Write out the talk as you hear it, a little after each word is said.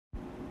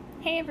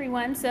Hey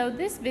everyone, so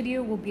this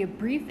video will be a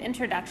brief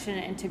introduction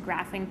into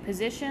graphing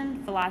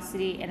position,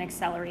 velocity, and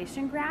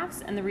acceleration graphs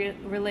and the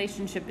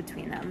relationship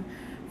between them.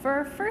 For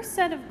our first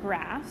set of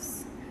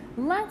graphs,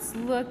 let's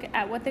look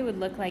at what they would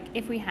look like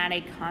if we had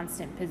a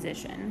constant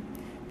position.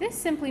 This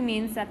simply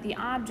means that the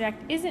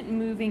object isn't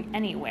moving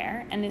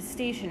anywhere and is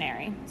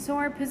stationary. So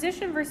our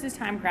position versus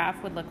time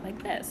graph would look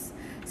like this.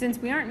 Since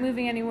we aren't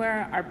moving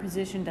anywhere, our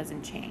position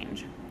doesn't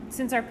change.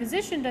 Since our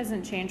position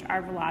doesn't change,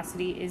 our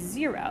velocity is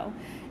 0,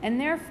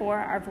 and therefore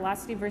our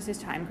velocity versus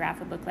time graph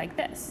would look like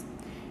this.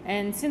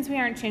 And since we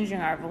aren't changing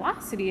our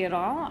velocity at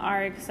all,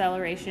 our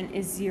acceleration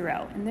is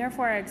 0, and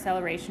therefore our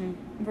acceleration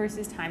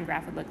versus time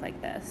graph would look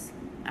like this.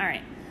 All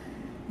right.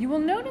 You will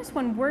notice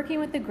when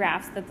working with the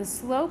graphs that the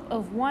slope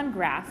of one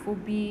graph will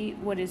be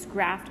what is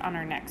graphed on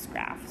our next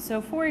graph.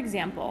 So for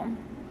example,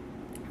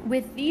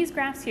 with these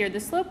graphs here, the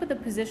slope of the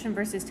position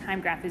versus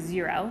time graph is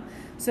 0,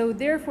 so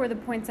therefore the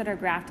points that are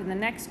graphed in the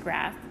next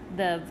graph,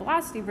 the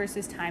velocity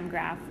versus time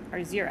graph,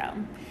 are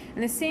 0.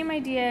 And the same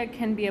idea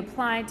can be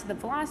applied to the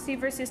velocity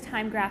versus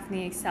time graph and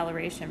the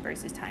acceleration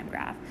versus time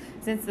graph.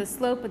 Since the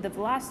slope of the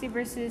velocity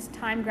versus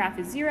time graph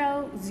is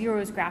 0,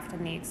 0 is graphed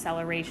on the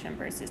acceleration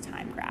versus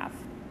time graph.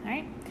 All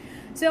right?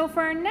 So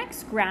for our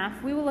next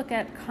graph, we will look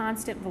at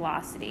constant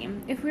velocity.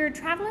 If we were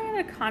traveling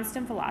at a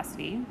constant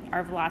velocity,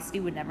 our velocity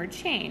would never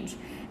change,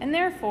 and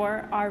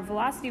therefore our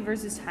velocity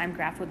versus time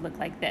graph would look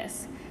like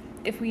this.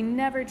 If we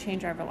never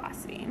change our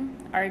velocity,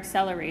 our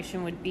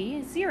acceleration would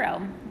be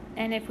 0.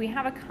 And if we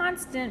have a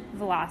constant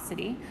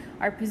velocity,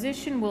 our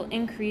position will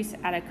increase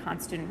at a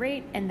constant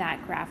rate, and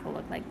that graph will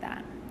look like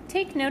that.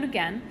 Take note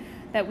again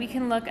that we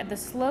can look at the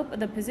slope of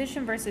the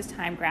position versus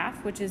time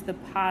graph, which is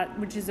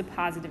a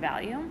positive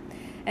value,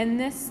 and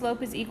this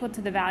slope is equal to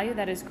the value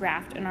that is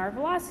graphed in our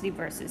velocity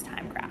versus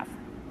time graph.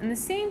 And the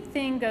same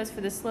thing goes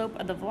for the slope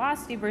of the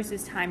velocity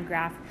versus time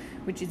graph,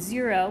 which is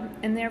 0,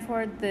 and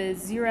therefore the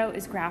 0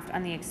 is graphed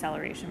on the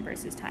acceleration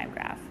versus time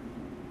graph.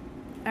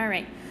 All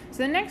right, so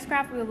the next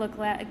graph we will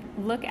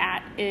look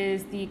at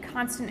is the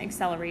constant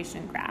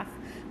acceleration graph,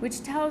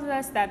 which tells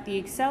us that the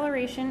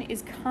acceleration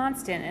is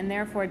constant and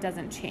therefore it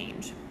doesn't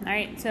change. All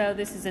right, so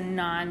this is a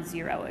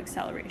non-zero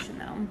acceleration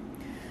though.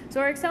 So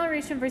our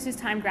acceleration versus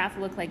time graph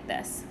will look like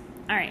this.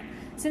 All right,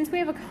 since we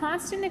have a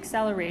constant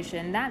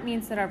acceleration, that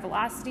means that our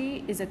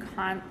velocity is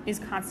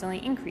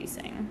constantly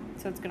increasing.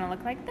 So it's going to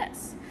look like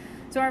this.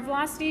 So our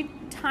velocity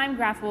time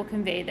graph will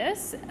convey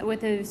this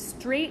with a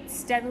straight,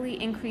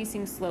 steadily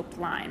increasing sloped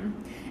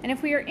line. And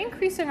if we are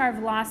increasing our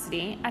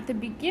velocity, at the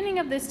beginning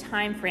of this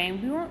time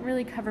frame, we won't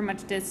really cover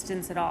much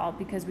distance at all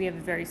because we have a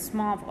very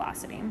small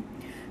velocity.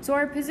 So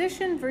our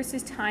position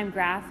versus time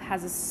graph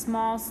has a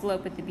small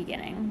slope at the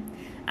beginning.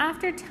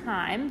 After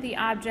time, the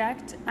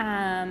object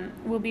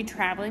will be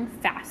traveling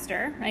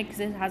faster, right, because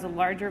it has a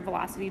larger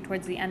velocity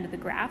towards the end of the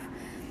graph.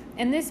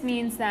 And this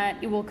means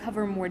that it will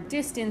cover more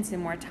distance in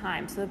more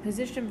time. So the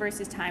position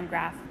versus time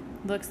graph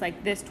looks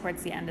like this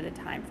towards the end of the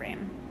time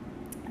frame.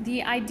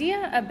 The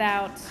idea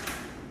about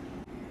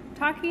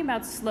talking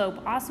about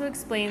slope also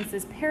explains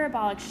this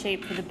parabolic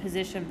shape for the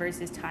position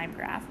versus time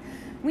graph.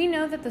 We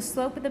know that the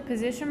slope of the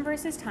position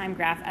versus time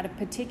graph at a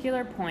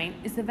particular point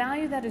is the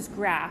value that is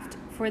graphed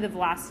for the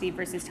velocity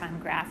versus time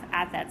graph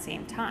at that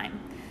same time.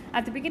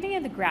 At the beginning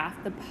of the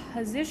graph, the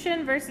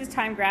position versus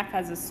time graph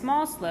has a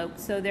small slope,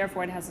 so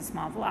therefore it has a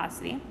small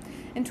velocity.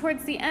 And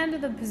towards the end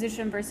of the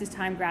position versus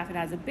time graph, it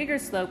has a bigger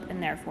slope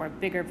and therefore a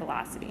bigger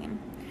velocity.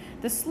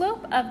 The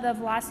slope of the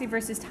velocity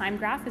versus time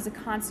graph is a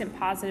constant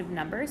positive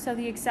number, so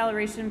the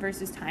acceleration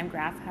versus time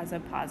graph has a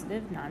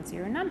positive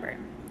non-zero number.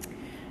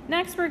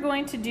 Next, we're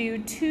going to do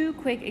two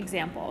quick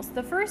examples.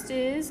 The first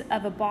is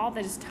of a ball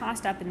that is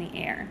tossed up in the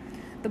air.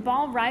 The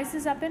ball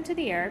rises up into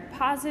the air,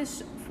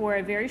 pauses for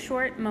a very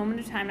short moment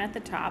of time at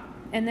the top,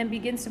 and then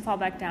begins to fall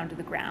back down to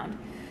the ground.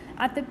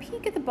 At the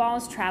peak of the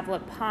ball's travel,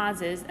 it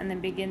pauses and then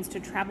begins to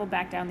travel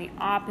back down the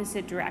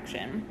opposite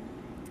direction.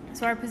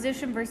 So our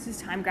position versus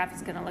time graph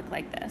is going to look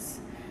like this.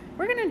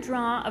 We're going to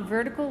draw a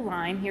vertical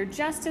line here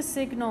just to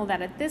signal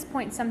that at this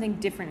point something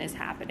different is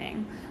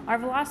happening. Our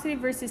velocity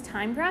versus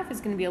time graph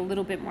is going to be a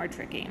little bit more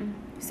tricky.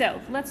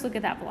 So let's look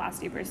at that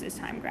velocity versus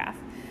time graph.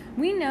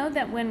 We know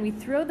that when we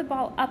throw the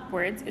ball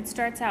upwards, it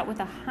starts out with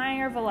a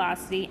higher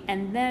velocity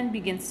and then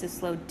begins to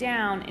slow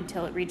down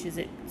until it reaches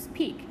its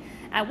peak,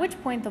 at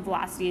which point the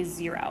velocity is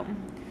 0.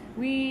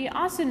 We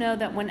also know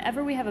that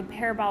whenever we have a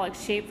parabolic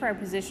shape for our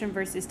position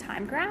versus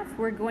time graph,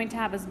 we're going to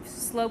have a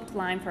sloped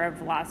line for our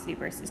velocity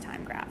versus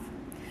time graph.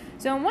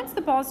 So once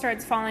the ball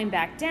starts falling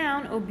back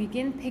down, it will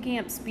begin picking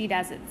up speed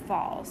as it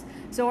falls.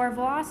 So our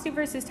velocity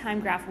versus time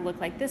graph will look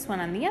like this one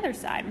on the other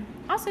side.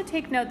 Also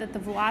take note that the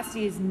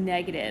velocity is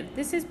negative.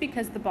 This is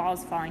because the ball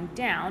is falling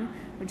down,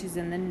 which is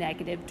in the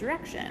negative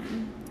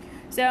direction.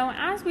 So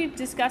as we've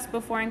discussed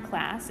before in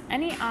class,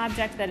 any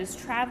object that is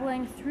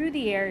traveling through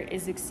the air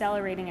is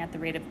accelerating at the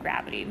rate of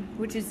gravity,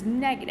 which is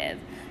negative.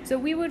 So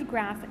we would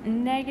graph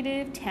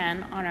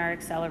 -10 on our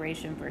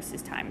acceleration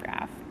versus time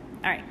graph.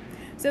 All right.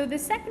 So the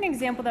second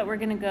example that we're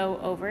going to go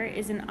over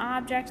is an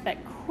object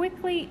that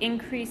quickly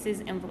increases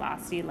in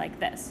velocity like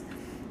this.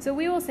 So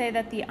we will say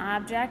that the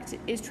object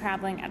is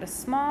traveling at a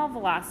small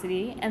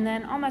velocity and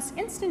then almost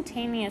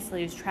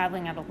instantaneously is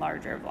traveling at a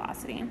larger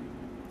velocity.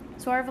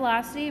 So our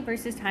velocity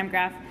versus time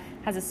graph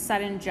has a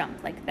sudden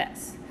jump like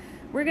this.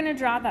 We're going to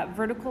draw that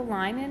vertical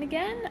line in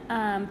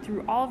again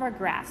through all of our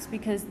graphs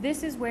because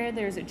this is where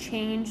there's a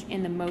change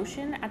in the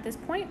motion at this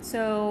point.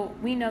 So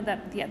we know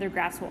that the other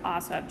graphs will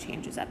also have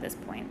changes at this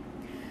point.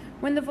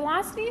 When the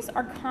velocities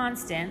are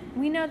constant,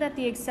 we know that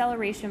the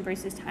acceleration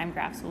versus time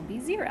graphs will be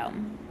 0.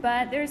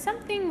 But there's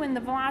something when the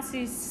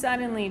velocities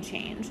suddenly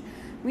change.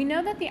 We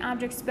know that the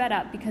object sped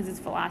up because its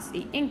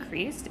velocity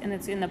increased and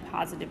it's in the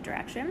positive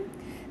direction.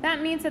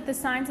 That means that the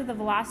signs of the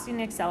velocity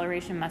and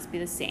acceleration must be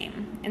the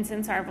same. And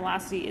since our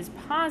velocity is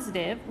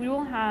positive, we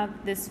will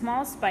have this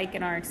small spike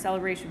in our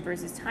acceleration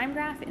versus time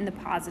graph in the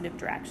positive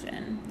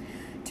direction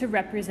to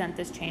represent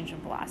this change in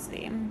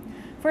velocity.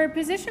 For a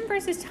position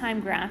versus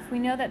time graph, we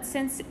know that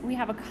since we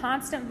have a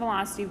constant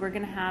velocity, we're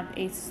going to have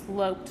a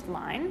sloped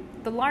line.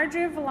 The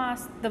larger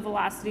the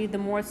velocity, the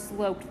more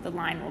sloped the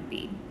line will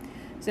be.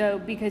 So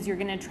because you're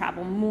going to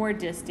travel more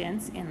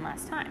distance in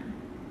less time.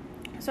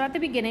 So at the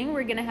beginning,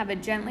 we're going to have a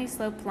gently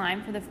sloped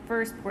line for the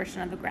first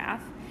portion of the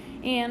graph.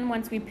 And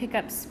once we pick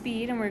up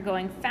speed and we're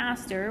going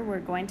faster, we're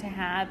going to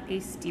have a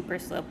steeper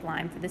sloped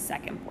line for the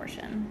second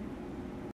portion.